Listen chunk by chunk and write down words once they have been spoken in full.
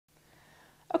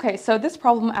Okay, so this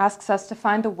problem asks us to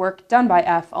find the work done by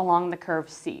F along the curve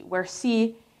C, where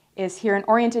C is here an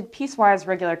oriented piecewise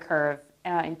regular curve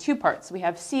in two parts. We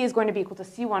have C is going to be equal to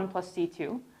C1 plus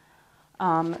C2.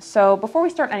 So before we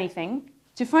start anything,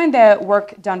 to find the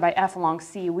work done by F along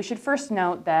C, we should first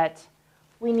note that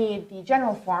we need the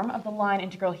general form of the line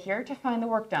integral here to find the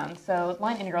work done. So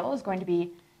line integral is going to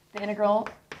be the integral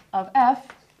of F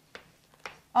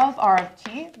of R of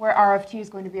t, where R of t is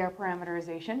going to be our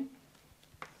parameterization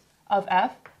of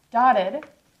F, dotted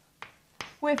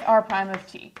with R prime of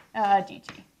t, dt.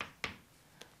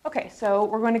 Okay, so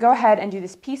we're going to go ahead and do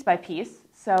this piece by piece.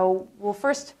 So we'll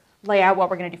first lay out what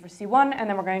we're going to do for C1, and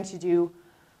then we're going to do,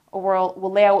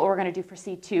 we'll lay out what we're going to do for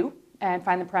C2 and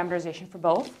find the parameterization for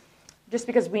both, just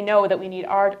because we know that we need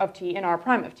R of t and R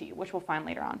prime of t, which we'll find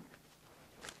later on.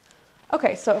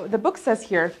 Okay, so the book says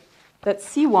here that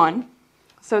C1,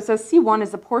 so it says C1 is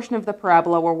the portion of the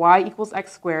parabola where y equals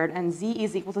x squared and z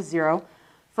is equal to 0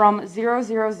 from 0,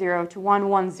 0, 0 to 1,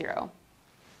 1, 0.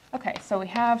 Okay, so we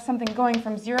have something going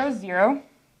from 0, 0,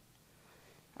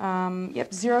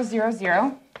 0, 0,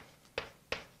 0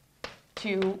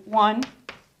 to 1,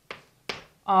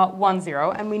 1,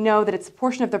 0. And we know that it's a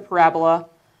portion of the parabola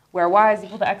where y is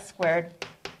equal to x squared,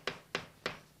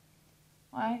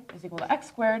 y is equal to x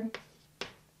squared,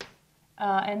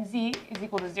 and z is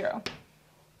equal to 0.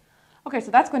 Okay,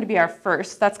 so that's going to be our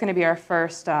first. That's going to be our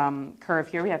first curve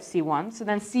here. We have C1. So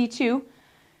then C2,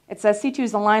 it says C2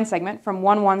 is the line segment from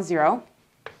 1, 1, 0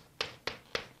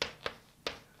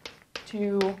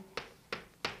 to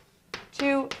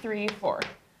 2, 3, 4.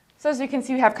 So as you can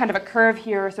see, we have kind of a curve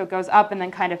here, so it goes up and then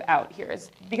kind of out here,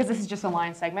 because this is just a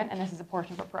line segment and this is a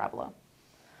portion of a parabola.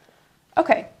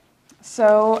 Okay,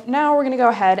 so now we're going to go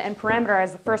ahead and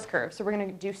parameterize the first curve. So we're going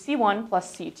to do C1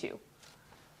 plus C2.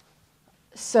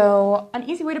 So an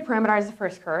easy way to parameterize the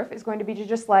first curve is going to be to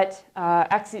just let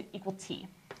x equal t.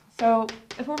 So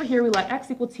if over here we let x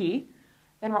equal t,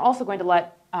 then we're also going to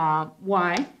let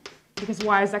y, because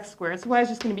y is x squared, so y is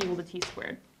just going to be equal to t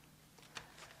squared.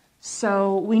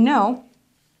 So we know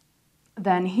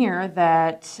then here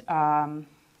that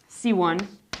C1,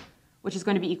 which is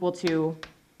going to be equal to,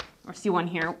 or C1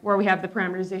 here, where we have the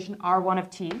parameterization R1 of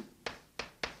t,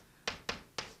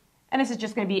 and this is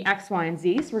just going to be x, y, and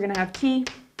z. So we're going to have t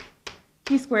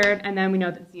squared, and then we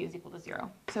know that z is equal to 0.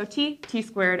 So t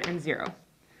squared, and 0.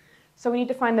 So we need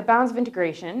to find the bounds of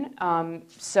integration.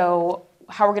 So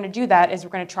how we're going to do that is we're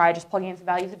going to try just plugging in the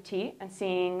values of t and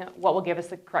seeing what will give us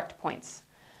the correct points.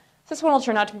 So this one will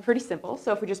turn out to be pretty simple.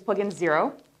 So if we just plug in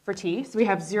 0 for t, so we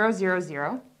have 0, 0,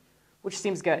 0, which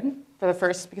seems good for the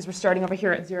first, because we're starting over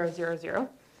here at 0, 0, 0.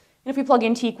 And if we plug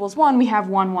in t equals 1, we have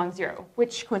 1, 1, 0,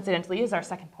 which coincidentally is our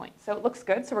second point. So it looks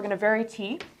good. So we're going to vary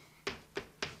t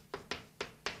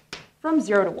from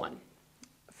 0 to 1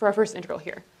 for our first integral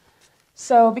here.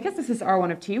 So because this is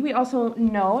R1 of t, we also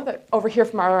know that over here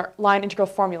from our line integral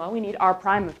formula, we need R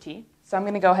prime of t. So I'm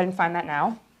going to go ahead and find that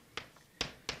now.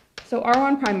 So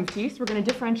R1 prime of t, so we're going to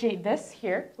differentiate this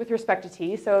here with respect to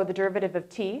t. So the derivative of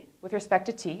t with respect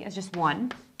to t is just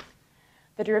 1.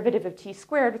 The derivative of t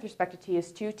squared with respect to t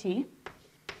is 2t.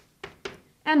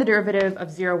 And the derivative of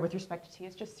 0 with respect to t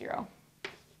is just 0.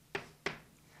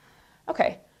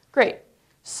 Okay, great.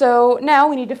 So now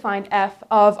we need to find f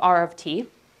of R of t.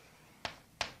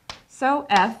 So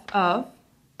f of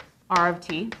R of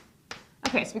t.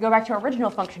 Okay, so we go back to our original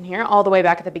function here, all the way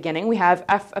back at the beginning. We have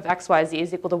f of x, y, z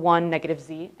is equal to 1, negative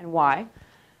z, and y.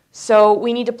 So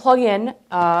we need to plug in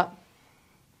R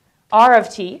of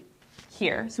t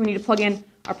here. So we need to plug in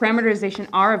our parameterization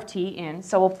R of t in.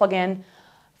 So we'll plug in,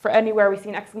 for anywhere we see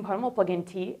an x component, we'll plug in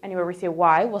t. Anywhere we see a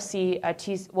y, we'll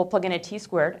plug in a t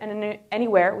squared. And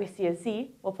anywhere we see a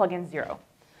z, we'll plug in 0.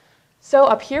 So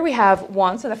up here we have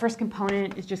 1. So the first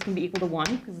component is just going to be equal to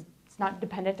 1, because it's not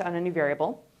dependent on any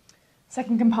variable.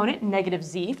 Second component, negative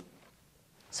z.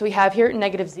 So we have here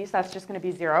negative z, so that's just going to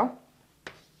be 0.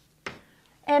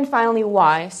 And finally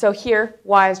y. So here,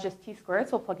 y is just t squared,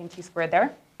 so we'll plug in t squared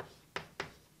there.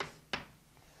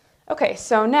 Okay,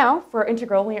 so now for our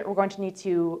integral, we're going to need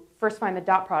to first find the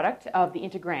dot product of the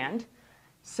integrand.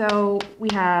 So we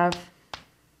have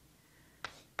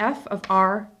f of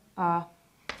r,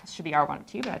 this should be r1 of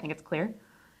t, but I think it's clear,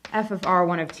 f of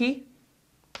r1 of t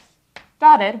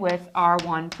dotted with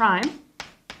r1 prime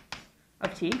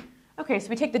of t. Okay, so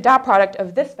we take the dot product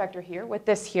of this vector here with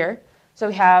this here. So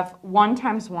we have 1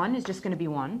 times 1 is just going to be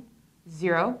 1.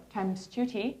 0 times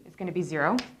 2t is going to be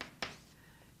 0.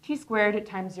 T squared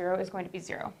times 0 is going to be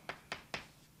 0.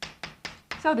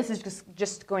 So this is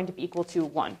just going to be equal to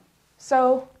 1.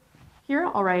 So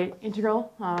here I'll write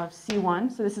integral of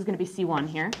c1. So this is going to be c1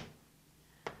 here.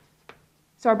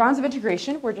 So our bounds of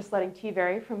integration, we're just letting t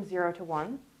vary from 0 to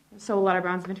 1. So we'll let our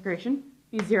bounds of integration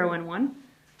be 0 and 1.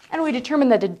 And we determine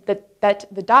that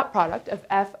the dot product of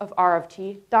f of r of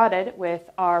t dotted with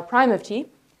r prime of t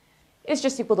is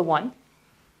just equal to 1.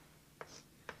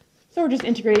 So we're just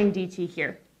integrating dt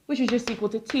here, which is just equal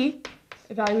to t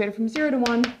evaluated from 0 to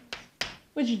 1,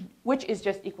 which is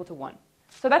just equal to 1.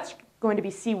 So that's going to be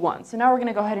C1. So now we're going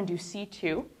to go ahead and do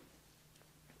C2.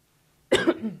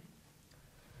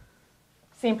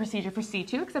 Same procedure for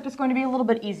C2, except it's going to be a little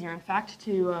bit easier, in fact,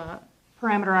 to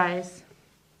parameterize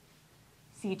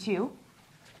C2.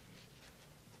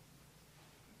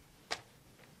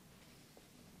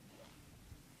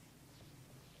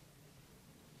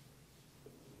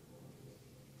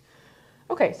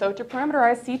 Okay, so to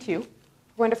parameterize C2,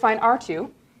 we're going to find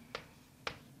R2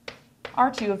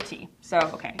 of t. So,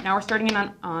 okay, now we're starting in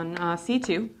on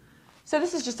C2. So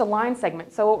this is just a line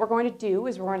segment. So what we're going to do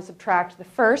is we're going to subtract the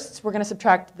firsts. We're going to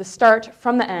subtract the start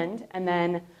from the end, and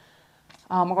then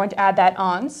we're going to add that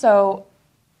on. So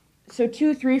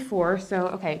 2, 3, 4. So,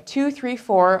 okay, 2, 3,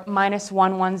 4 minus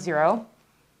 1, 1, 0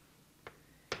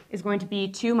 is going to be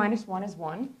 2 minus 1 is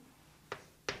 1.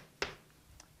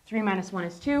 3 minus 1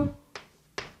 is 2.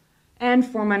 And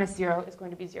 4 minus 0 is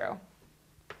going to be 0.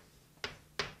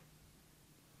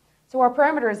 So our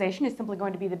parameterization is simply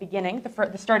going to be the beginning,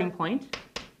 the starting point,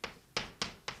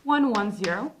 1, 1,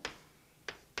 0,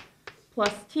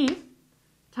 plus t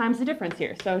times the difference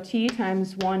here. So t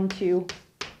times 1, 2,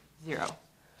 0.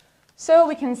 So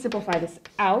we can simplify this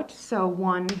out. So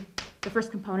the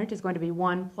first component is going to be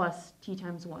 1 plus t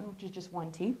times 1, which is just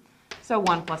 1t. So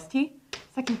 1 plus t.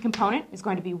 Second component is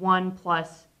going to be 1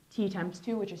 plus t times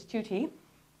 2, which is 2t.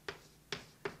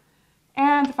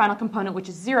 And the final component, which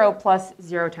is 0 plus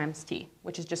 0 times t,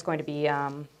 which is just going to be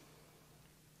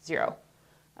 0.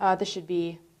 This should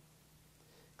be,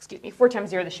 4 times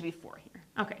 0, this should be 4 here.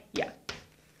 Okay, yeah.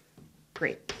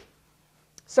 Great.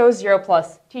 So 0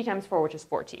 plus t times 4, which is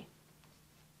 4t.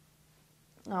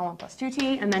 1 plus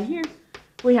 2t, and then here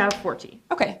we have 4t.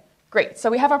 Okay, great.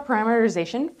 So we have our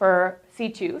parameterization for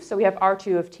C2. So we have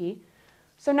R2 of t.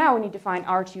 So now we need to find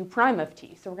R2 prime of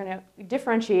t. So we're going to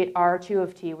differentiate R2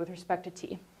 of t with respect to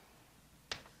t.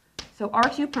 So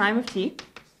R2 prime of t,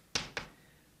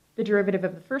 the derivative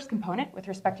of the first component with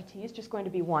respect to t is just going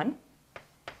to be 1.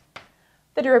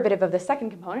 The derivative of the second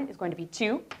component is going to be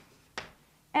 2.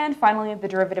 And finally, the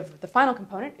derivative of the final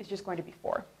component is just going to be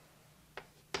 4.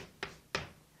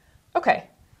 Okay,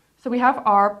 so we have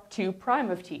R2 prime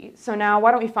of t. So now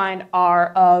why don't we find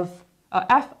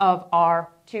f of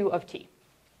R2 of t.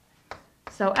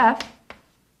 So f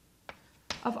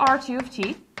of R2 of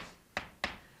t.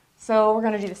 So we're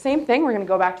going to do the same thing. We're going to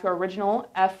go back to our original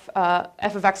f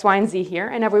of x, y, and z here.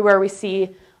 And everywhere we see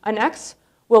an x,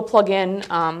 we'll plug in,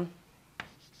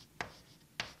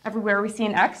 everywhere we see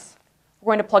an x,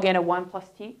 we're going to plug in a 1 plus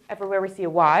t. Everywhere we see a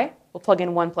y, we'll plug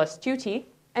in 1 plus 2t.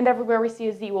 And everywhere we see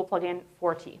a z, we'll plug in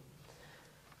 4t.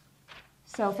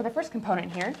 So for the first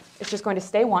component here, it's just going to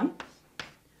stay 1.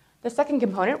 The second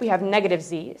component, we have negative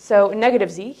z. So negative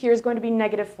z here is going to be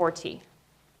negative 4t.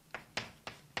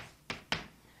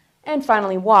 And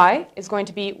finally, y is going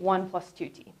to be 1 plus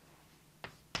 2t.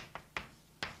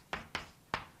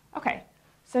 Okay,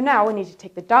 so now we need to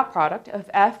take the dot product of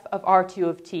f of R2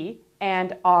 of t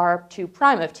and R2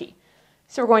 prime of t.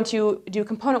 So we're going to do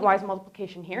component-wise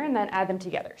multiplication here and then add them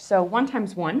together. So 1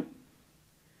 times 1,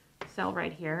 cell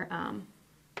right here,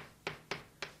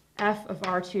 f of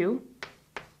R2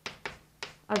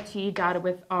 of t dotted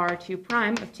with R2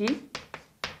 prime of t is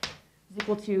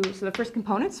equal to, so the first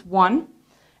component's 1,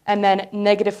 and then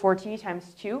negative 4t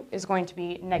times 2 is going to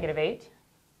be negative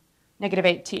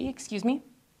 8t, excuse me.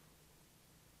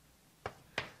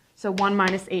 So 1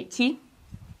 minus 8t.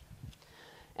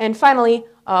 And finally,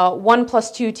 1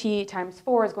 plus 2t times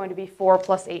 4 is going to be 4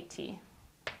 plus 8t.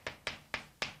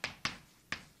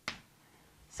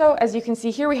 So as you can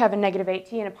see here, we have a negative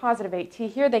 8t and a positive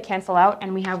 8t. Here they cancel out,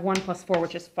 and we have 1 plus 4,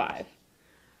 which is 5.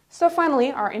 So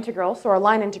finally, our integral, so our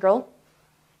line integral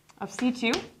of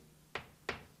C2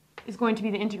 is going to be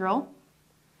the integral.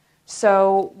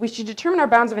 So we should determine our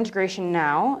bounds of integration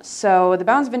now. So the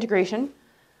bounds of integration,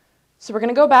 so we're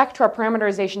going to go back to our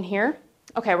parameterization here.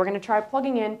 Okay, we're going to try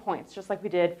plugging in points, just like we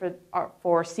did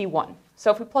for C1.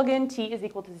 So if we plug in t is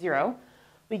equal to 0,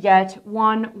 we get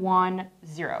 1, 1,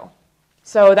 0.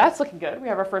 So that's looking good. We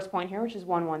have our first point here, which is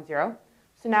 1, 1, 0.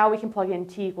 So now we can plug in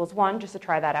t equals 1 just to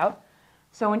try that out.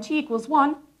 So when t equals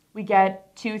 1, we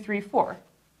get 2, 3, 4.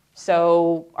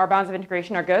 So our bounds of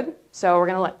integration are good. So we're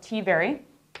going to let t vary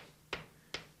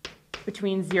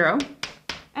between 0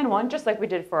 and 1, just like we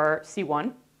did for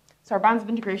C1. So our bounds of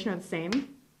integration are the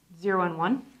same, 0 and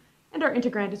 1. And our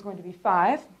integrand is going to be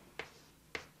 5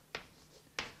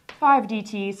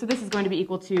 dt. So this is going to be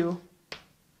equal to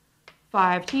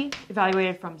 5t,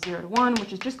 evaluated from 0 to 1,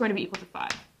 which is just going to be equal to 5.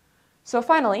 So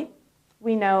finally,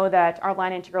 we know that our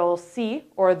line integral c,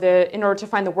 or in order to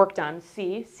find the work done,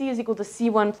 c is equal to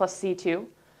c1 plus c2.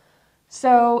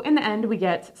 So in the end, we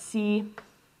get c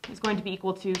is going to be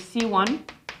equal to c1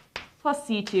 plus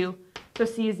c2. So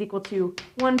c is equal to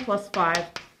 1 plus 5,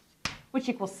 which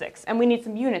equals 6. And we need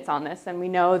some units on this, and we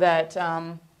know that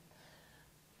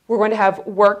we're going to have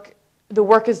work. The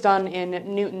work is done in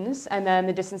newtons, and then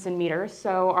the distance in meters.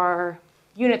 So our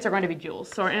units are going to be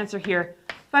joules. So our answer here,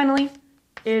 finally,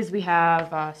 is we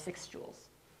have 6 joules.